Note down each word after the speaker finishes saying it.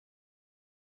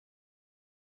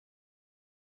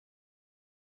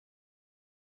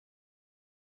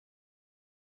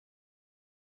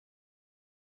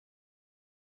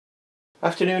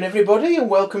Afternoon everybody,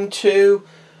 and welcome to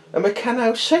a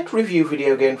Meccano set review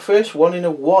video again. First one in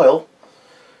a while,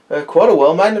 quite a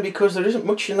while, mainly because there isn't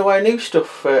much in the way of new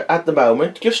stuff at the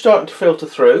moment, just starting to filter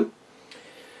through.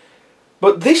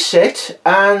 But this set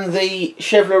and the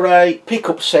Chevrolet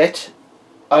pickup set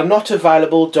are not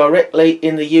available directly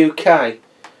in the UK.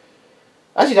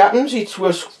 As it happens, it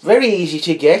was very easy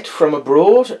to get from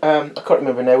abroad. I can't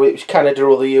remember now whether it was Canada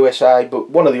or the USA,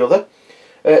 but one or the other.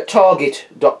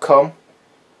 Target.com.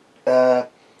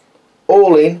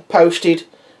 All in, posted,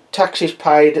 taxes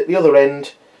paid at the other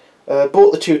end.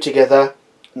 Bought the two together,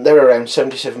 they're around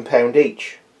 £77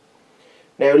 each.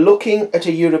 Now, looking at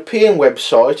a European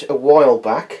website a while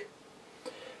back,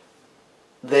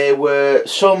 there were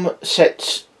some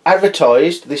sets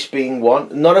advertised, this being one,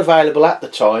 not available at the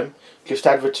time, just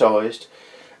advertised,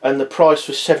 and the price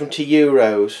was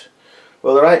 €70.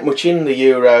 Well, there ain't much in the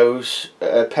euros,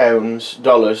 pounds,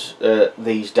 dollars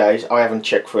these days. I haven't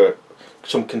checked for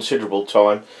some considerable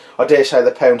time. I dare say the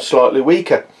pound's slightly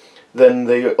weaker than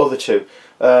the other two.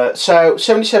 So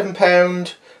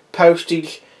 £77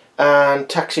 postage and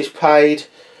taxes paid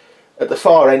at the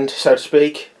far end, so to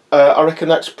speak. I reckon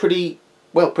that's pretty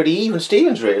even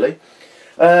Stevens really.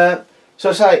 So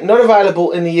I say, not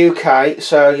available in the UK,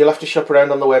 so you'll have to shop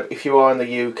around on the web if you are in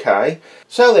the UK.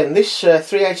 So then, this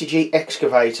 380G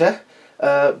Excavator,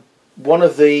 one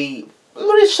of the...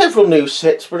 there is several new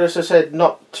sets, but as I said,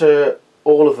 not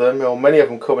all of them, or many of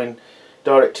them coming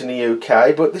direct in the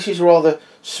UK, but this is rather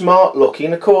smart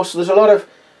looking. Of course, there's a lot of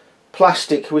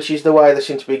plastic, which is the way they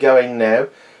seem to be going now.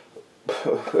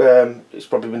 It's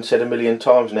probably been said a million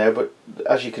times now, but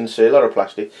as you can see, a lot of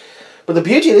plastic. But the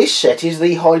beauty of this set is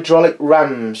the hydraulic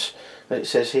rams, that it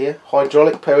says here,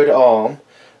 hydraulic powered arm,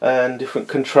 and different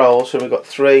controls. So we've got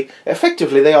three.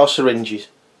 Effectively, they are syringes,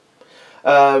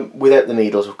 without the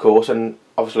needles, of course, and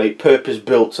obviously purpose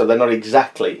built, so they're not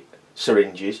exactly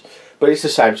syringes, but it's the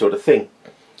same sort of thing.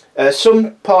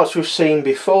 Some parts we've seen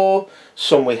before,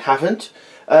 some we haven't.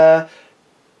 A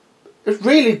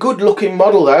really good looking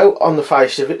model though, on the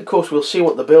face of it. Of course, we'll see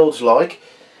what the build's like.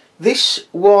 This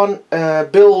one,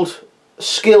 build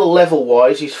skill level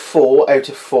wise, is 4 out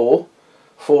of 4.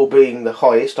 4 being the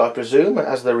highest, I presume,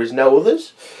 as there is no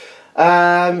others.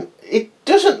 It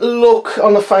doesn't look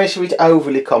on the face of it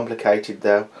overly complicated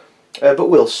though, but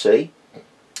we'll see.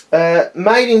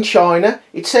 Made in China.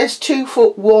 It says 2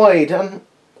 foot wide. I'm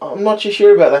not too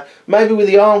sure about that. Maybe with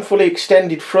the arm fully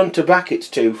extended front to back it's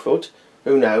 2 foot.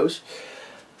 Who knows?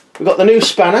 We've got the new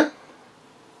spanner.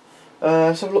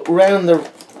 Let's have a look round the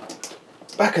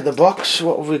back of the box.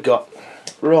 What have we got?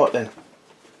 Right then.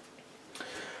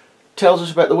 Tells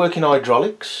us about the working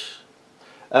hydraulics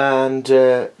and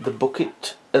the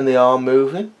bucket and the arm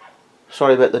moving.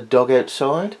 Sorry about the dog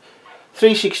outside.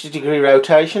 360-degree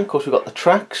rotation. Of course, we've got the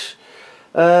tracks.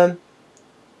 A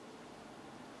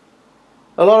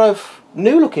lot of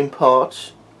new looking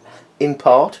parts, in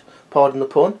part, pardon the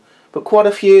pun, but quite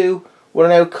a few were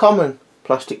now common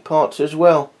plastic parts as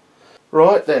well.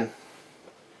 Right then.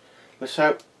 Let's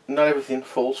hope not everything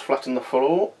falls flat on the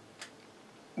floor.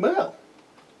 Well,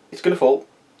 it's going to fall.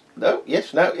 No,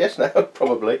 yes, no,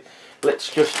 probably.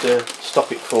 Let's just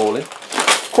stop it falling.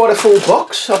 Quite a full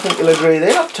box, I think you'll agree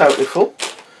there. Not totally full,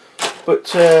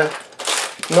 but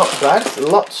not bad.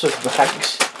 Lots of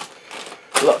bags.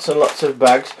 Lots and lots of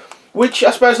bags. Which,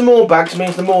 I suppose, the more bags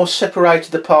means the more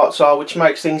separated the parts are, which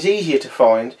makes things easier to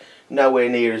find. Nowhere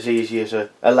near as easy as a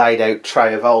laid out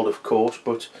tray of old, of course,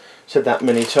 but said that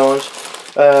many times.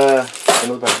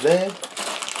 Another bag there.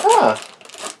 Ah,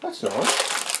 that's nice.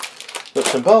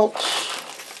 Nuts and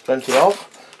bolts, plenty of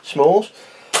smalls.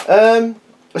 A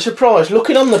surprise,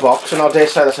 looking on the box, and I dare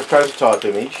say that's a prototype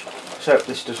image, so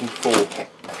this doesn't fall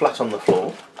flat on the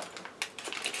floor.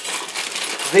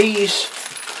 These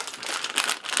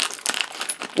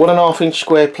 1.5 inch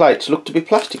square plates look to be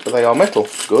plastic, but they are metal.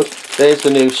 Good. There's the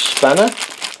new spanner,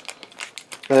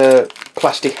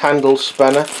 plastic handle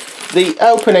spanner. The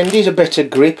open end is a better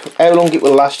grip. How long it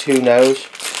will last, who knows.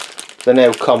 The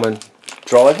now common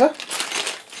driver.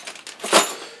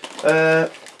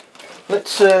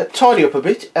 Let's tidy up a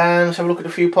bit and let's have a look at a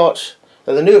few parts,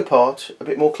 the newer parts, a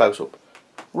bit more close up.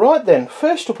 Right then,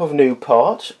 first up of new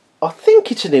parts, I think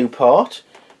it's a new part.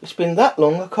 It's been that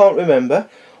long I can't remember.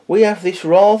 We have this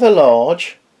rather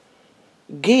large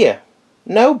gear.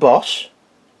 No boss,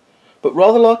 but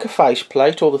rather like a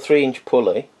faceplate or the 3-inch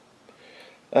pulley.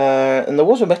 And there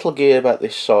was a metal gear about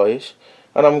this size,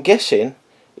 and I'm guessing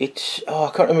it's, I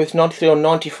can't remember if it's 93 or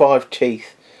 95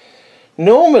 teeth.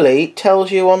 Normally it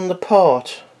tells you on the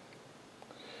part,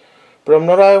 but I'm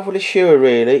not overly sure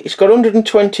really. It's got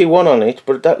 121 on it,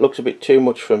 but that looks a bit too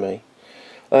much for me.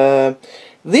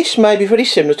 This may be very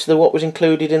similar to what was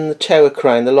included in the tower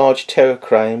crane, the large tower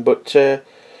crane, but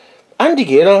handy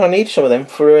gear. I need some of them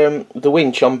for the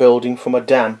winch I'm building for my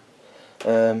dam.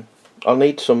 I'll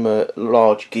need some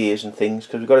large gears and things,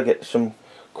 because we've got to get some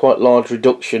quite large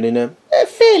reduction in a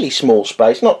fairly small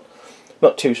space, not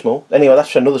too small. Anyway,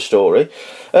 that's another story.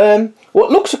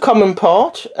 What looks a common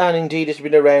part, and indeed has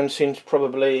been around since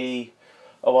probably,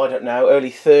 oh I don't know,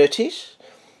 early 30s.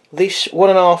 This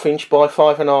 1.5 inch by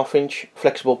 5.5 inch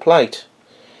flexible plate.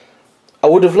 I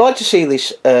would have liked to see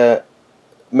this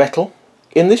metal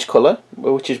in this colour,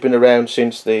 which has been around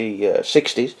since the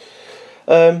 60s,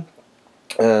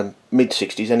 mid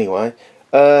 60s anyway.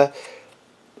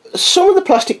 Some of the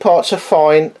plastic parts are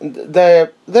fine. They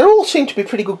all seem to be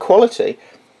pretty good quality,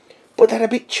 but they're a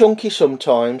bit chunky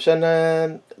sometimes, and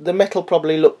the metal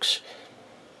probably looks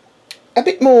a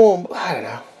bit more, I don't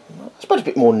know, I suppose a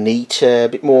bit more neat, a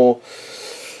bit more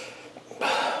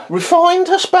refined,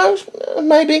 I suppose,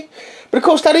 maybe. But of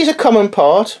course that is a common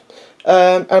part,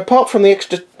 and apart from the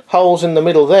extra holes in the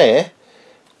middle there,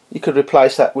 you could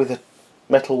replace that with a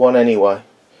metal one anyway.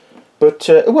 But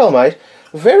well made.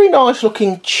 Very nice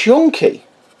looking chunky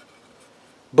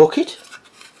bucket.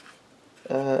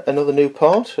 Another new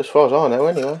part, as far as I know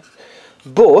anyway.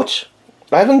 But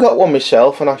I haven't got one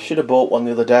myself, and I should have bought one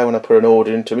the other day when I put an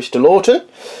order into Mr. Lawton.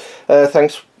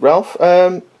 Thanks, Ralph.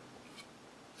 I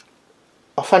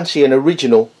fancy an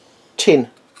original tin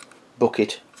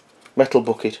bucket, metal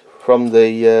bucket from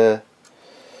the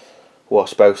well, I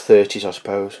suppose 30s, I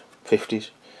suppose 50s.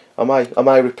 I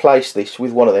may replace this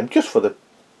with one of them, just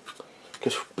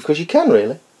because you can,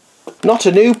 really. Not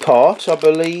a new part. I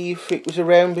believe it was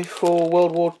around before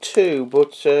World War II,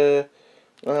 but I'm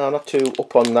not too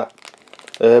up on that.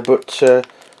 But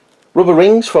rubber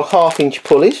rings for 1/2 inch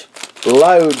pulleys,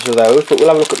 loads of those, but we'll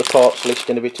have a look at the parts list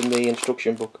in a bit in the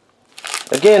instruction book.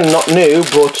 Again, not new,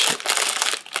 but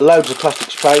loads of plastic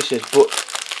spacers, but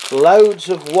loads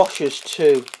of washers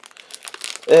too.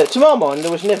 To my mind,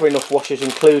 there was never enough washers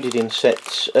included in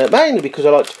sets, mainly because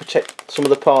I like to protect some of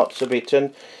the parts a bit,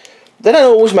 and they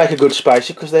don't always make a good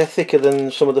spacer because they're thicker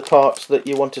than some of the parts that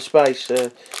you want to space,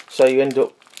 so you end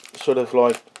up sort of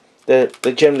like, they're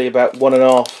generally about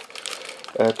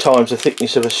 1.5 times the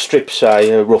thickness of a strip,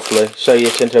 say, roughly, so you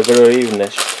tend to have very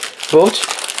evenness. But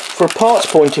for a parts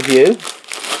point of view,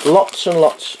 lots and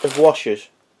lots of washers.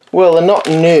 Well, they're not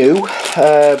new,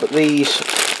 but these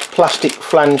plastic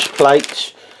flange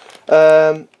plates,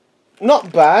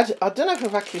 not bad. I don't know if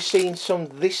I've actually seen some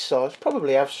this size.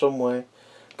 Probably have somewhere,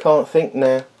 can't think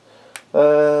now.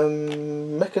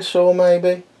 Meccano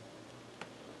maybe,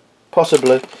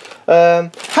 possibly.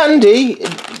 Handy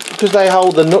because they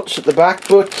hold the nuts at the back,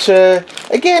 but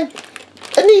again,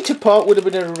 a neater part would have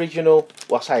been an original,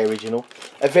 well I say original,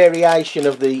 a variation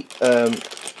of the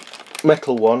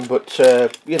metal one, but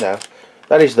you know,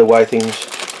 that is the way things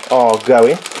are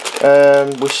going.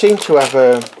 We seem to have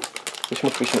this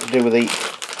must be something to do with the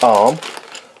arm.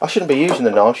 I shouldn't be using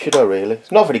the knife, should I really?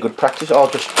 It's not very good practice. I'll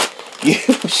just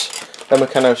use a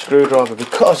Meccano screwdriver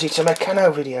because it's a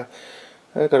Meccano video.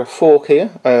 I've got a fork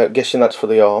here, guessing that's for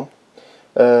the arm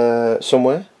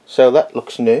somewhere, so that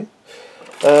looks new.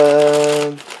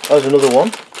 There's another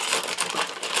one.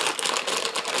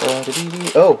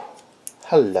 Oh,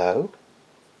 hello.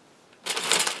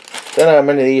 Don't know how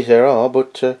many of these there are,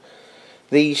 but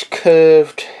these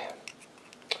curved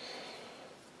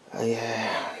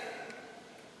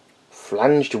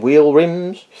flanged wheel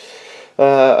rims,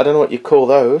 I don't know what you call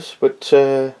those, but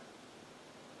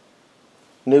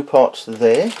new parts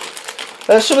there.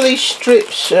 Some of these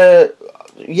strips, yeah,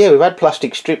 we've had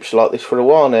plastic strips like this for a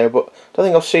while now, but I don't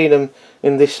think I've seen them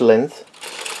in this length.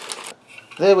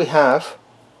 There we have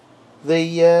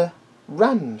the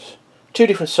rams, two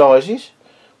different sizes,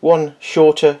 one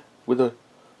shorter with a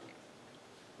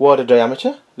wider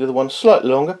diameter, the other one slightly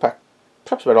longer,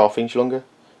 perhaps about 1/2 inch longer,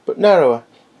 but narrower,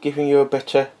 giving you a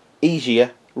better,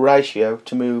 easier ratio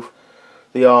to move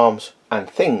the arms and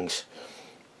things.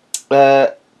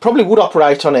 Probably would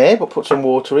operate on air, but put some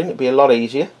water in, it'd be a lot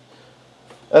easier.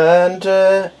 And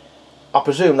I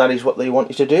presume that is what they want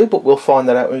you to do, but we'll find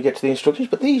that out when we get to the instructions.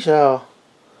 But these are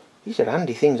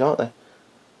handy things, aren't they?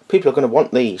 People are going to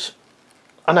want these.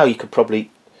 I know you could probably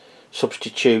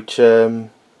substitute a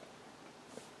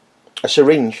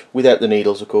syringe without the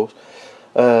needles, of course,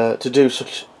 to do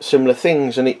such similar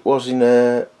things, and it was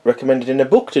recommended in a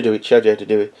book to do it, showed you how to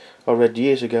do it. I read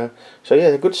years ago. So yeah,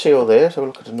 they're good seal there. So we'll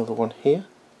look at another one here.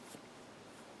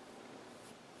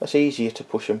 That's easier to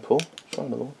push and pull. Try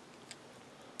another one.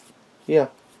 Yeah.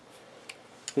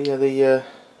 Yeah,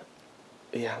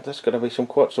 that's got to be some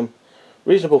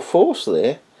reasonable force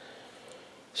there.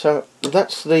 So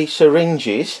that's the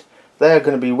syringes. They're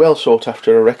going to be well sought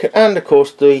after, I reckon. And of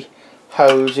course the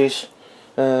hoses.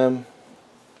 Well,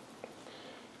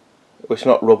 it's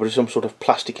not rubber, it's some sort of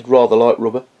plastic, it's rather like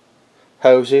rubber.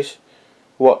 Hoses.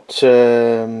 What,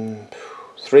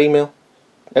 3mm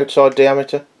outside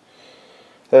diameter.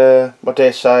 I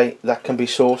dare say that can be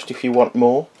sourced if you want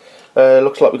more.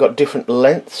 Looks like we've got different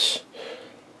lengths.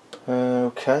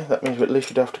 Okay, that means at least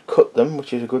we don't have to cut them,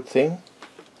 which is a good thing.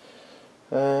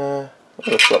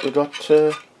 Looks like we've got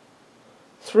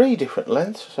 3 different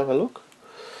lengths. Let's have a look.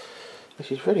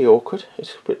 This is very awkward.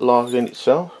 It's a bit large in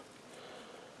itself.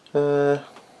 2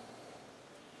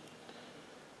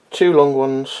 long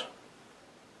ones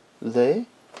there.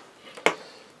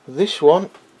 This one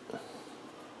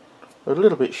a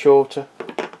little bit shorter,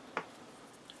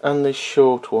 and this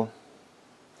short one.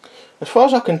 As far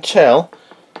as I can tell,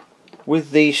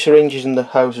 with the syringes and the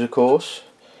hoses, of course,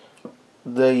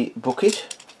 the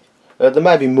bucket, there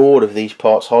may be more of these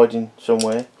parts hiding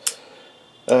somewhere.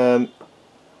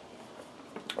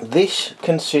 This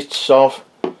consists of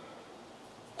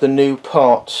the new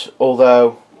parts,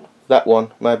 although that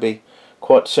one may be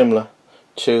quite similar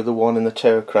to the one in the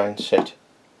tower crane set.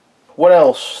 What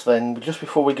else then? Just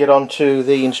before we get on to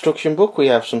the instruction book, we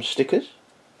have some stickers,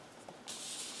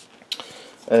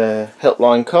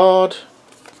 helpline card,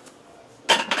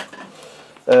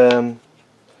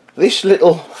 this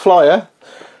little flyer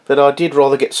that I did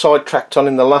rather get sidetracked on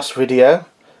in the last video,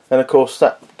 and of course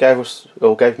that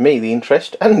gave me the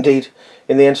interest, and indeed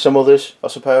in the end some others, I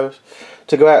suppose,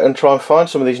 to go out and try and find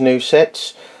some of these new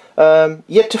sets.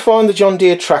 Yet to find the John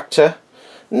Deere tractor.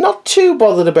 Not too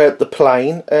bothered about the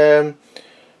plane.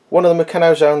 One of the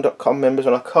MeccanoZone.com members,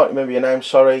 and I can't remember your name,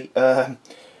 sorry,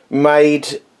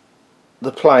 made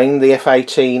the plane, the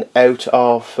F18, out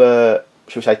of,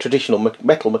 should we say, traditional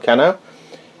metal Meccano.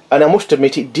 And I must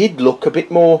admit it did look a bit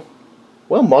more,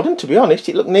 well, modern, to be honest.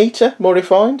 It looked neater, more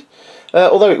refined.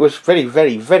 Although it was very,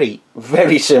 very, very,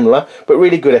 very similar, but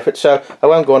really good effort, so I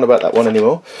won't go on about that one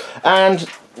anymore. And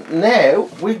now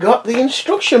we've got the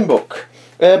instruction book.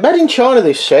 Made in China,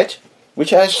 this set,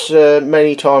 which, as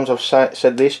many times I've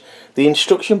said this, the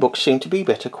instruction books seem to be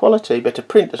better quality, better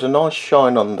print. There's a nice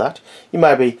shine on that. You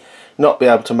maybe not be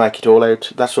able to make it all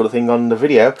out, that sort of thing, on the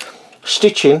video.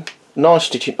 Stitching, nice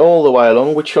stitching all the way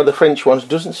along, which on the French ones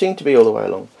doesn't seem to be all the way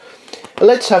along.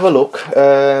 Let's have a look.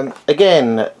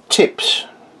 Again, tips.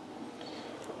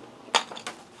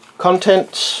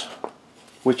 Contents,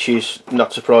 which is,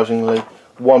 not surprisingly,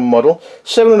 one model.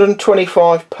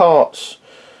 725 parts.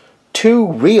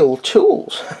 2 real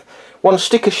tools. 1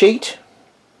 sticker sheet.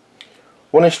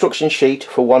 1 instruction sheet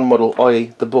for 1 model,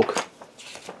 i.e. the book.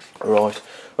 Right.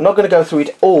 I'm not going to go through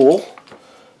it all.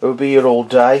 We'll be here all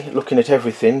day looking at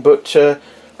everything. But,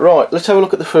 right, let's have a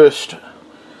look at the first,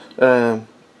 well,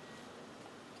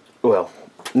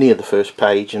 near the first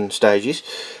page and stages.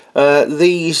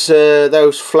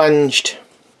 Those flanged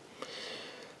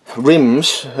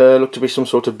rims look to be some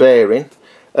sort of bearing.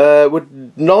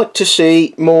 Would like to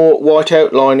see more white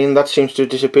outlining. That seems to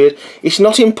have disappeared. It's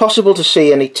not impossible to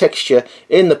see any texture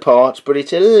in the parts, but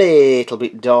it's a little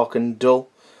bit dark and dull,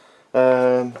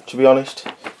 to be honest.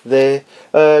 There,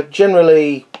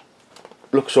 generally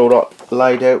looks alright,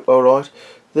 laid out alright.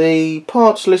 The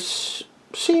parts lists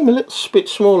seem a little bit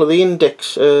smaller. The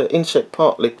inset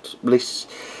part lists,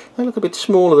 they look a bit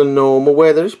smaller than normal,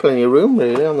 where there is plenty of room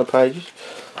really on the pages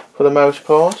for the most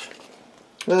part.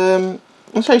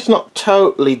 I'd say it's not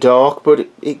totally dark, but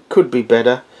it could be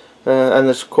better, and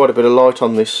there's quite a bit of light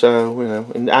on this, so you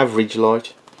know, in average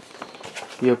light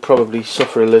you'll probably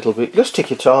suffer a little bit. Just take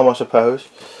your time, I suppose.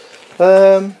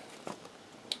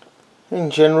 In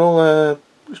general,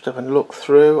 just having a look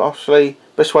through, obviously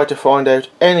best way to find out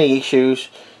any issues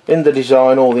in the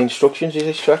design or the instructions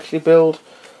is to actually build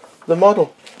the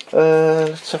model.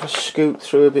 Let's have a scoot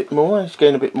through a bit more. It's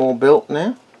getting a bit more built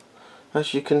now,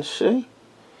 as you can see.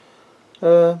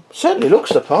 Certainly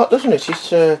looks the part, doesn't it?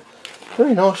 It's a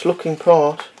very nice looking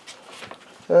part.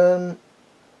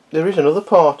 There is another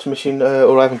part missing,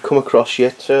 or I haven't come across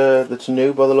yet, that's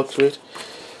new by the looks of it.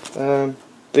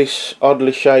 This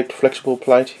oddly shaped flexible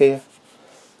plate here,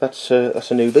 that's a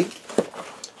newbie,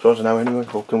 as far as I know anyway,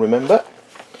 or can remember.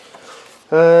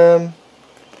 Yeah,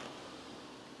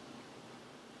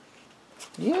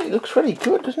 it looks very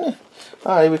good, doesn't it?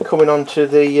 Ah, we're coming on to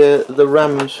the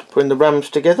rams, putting the rams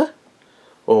together.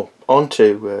 Or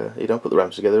onto, you don't put the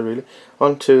rams together really,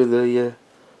 onto the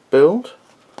build,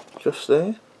 just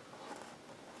there.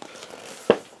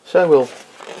 So we'll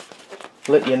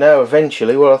let you know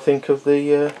eventually what I think of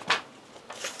the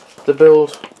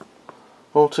build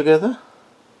altogether.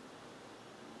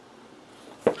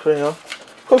 Pretty nice.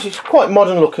 Of course, it's quite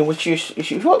modern looking, which is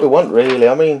what we want, really.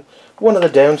 I mean, one of the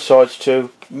downsides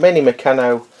to many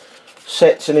Meccano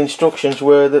sets and instructions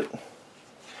were that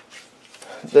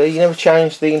you never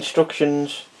change the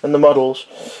instructions and the models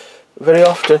very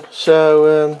often.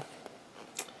 So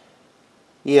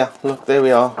yeah, look, there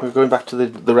we are. We're going back to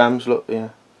the rams. Look, yeah,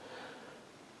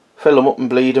 fill them up and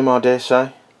bleed them, I dare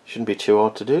say. Shouldn't be too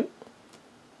hard to do.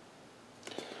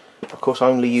 Of course, I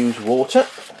only use water.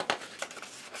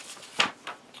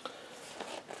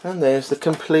 And there's the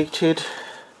completed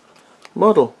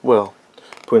model. Well,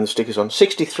 putting the stickers on.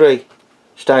 63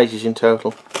 stages in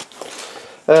total.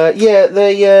 Yeah,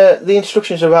 the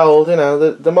instructions are old. You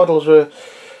know, the models were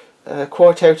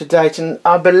quite out of date, and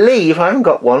I believe, I haven't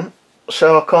got one,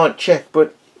 so I can't check,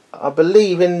 but I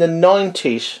believe in the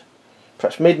 90s,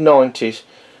 perhaps mid 90s,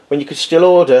 when you could still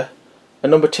order a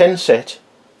number 10 set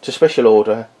to special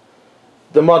order,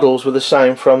 the models were the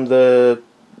same from the,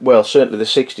 well, certainly the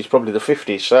 60s, probably the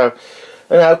 50s. So,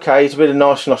 and okay, it's a bit of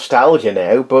nice nostalgia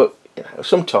now, but you know,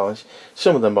 sometimes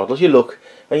some of the models you look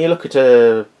at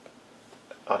a,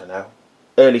 I don't know,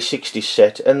 early 60s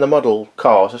set, and the model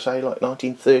cars are, say, like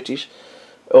 1930s,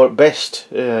 or at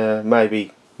best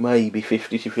maybe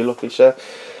 50s if you're lucky. So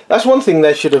that's one thing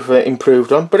they should have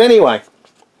improved on. But anyway,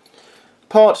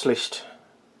 parts list.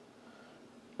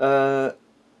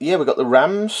 Yeah, we've got the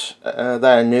rams. They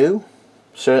are new,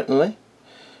 certainly.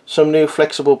 Some new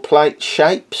flexible plate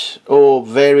shapes, or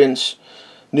variants,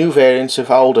 new variants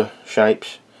of older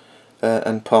shapes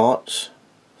and parts.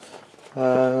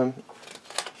 There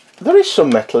is some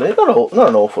metal in it, not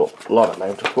an awful lot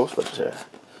amount, of course, but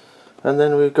and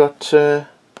then we've got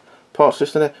parts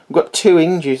list in there. We've got 2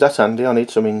 hinges. That's handy. I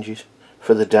need some hinges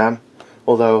for the dam,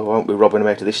 although I won't be robbing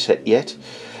them out of this set yet.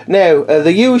 Now,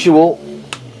 the usual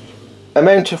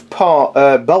amount of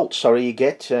bolts, you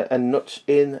get and nuts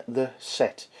in the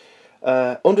set.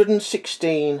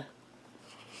 116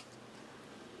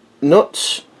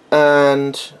 nuts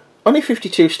and only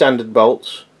 52 standard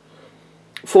bolts,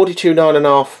 42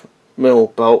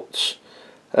 9.5mm bolts.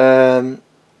 I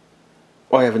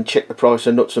haven't checked the price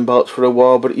of nuts and bolts for a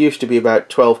while, but it used to be about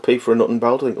 12p for a nut and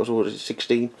bolt. I think it was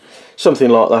 16, something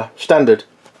like that, standard.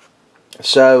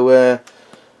 So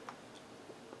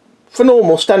for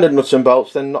normal standard nuts and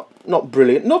bolts, then not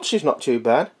brilliant. Nuts is not too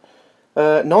bad.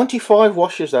 95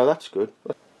 washers though, that's good.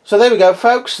 So there we go,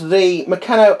 folks, the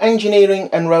Meccano Engineering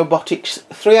and Robotics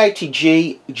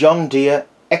 380G John Deere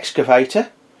Excavator,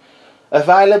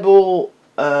 available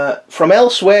from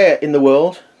elsewhere in the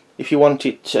world if you want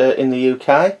it in the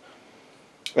UK.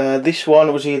 This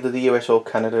one was either the US or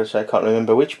Canada, so I can't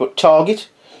remember which, but Target.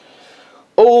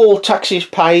 All taxes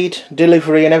paid,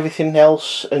 delivery and everything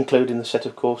else, including the set,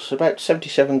 of course, about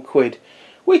 77 quid.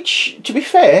 Which, to be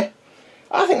fair,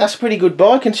 I think that's a pretty good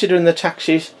buy, considering the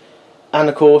taxes, and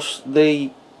of course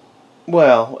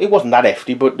well, it wasn't that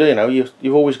hefty, but you know,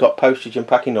 you've always got postage and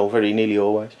packing all, very nearly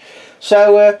always.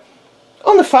 So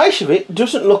on the face of it,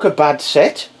 doesn't look a bad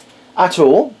set at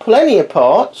all. Plenty of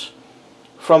parts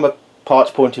from a parts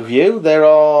point of view. There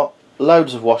are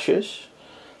loads of washers,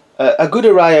 a good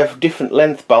array of different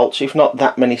length bolts, if not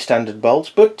that many standard bolts,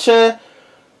 but yeah,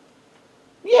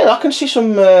 I can see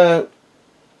some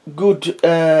good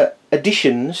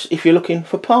additions if you're looking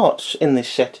for parts in this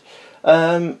set.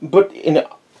 But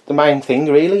the main thing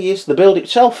really is the build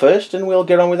itself first, and we'll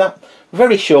get on with that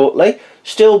very shortly.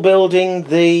 Still building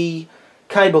the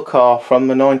cable car from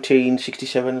the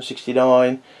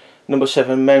 1967-69 number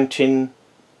 7 Mountain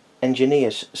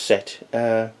Engineers set.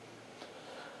 About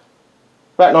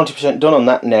 90% done on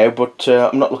that now, but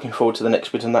I'm not looking forward to the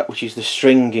next bit on that, which is the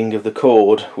stringing of the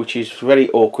cord, which is very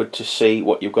awkward to see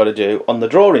what you've got to do on the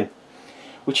drawing,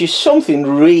 which is something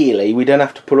really we don't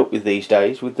have to put up with these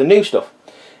days with the new stuff.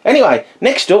 Anyway,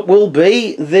 next up will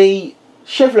be the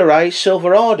Chevrolet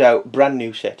Silverado brand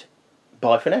new set.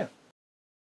 Bye for now.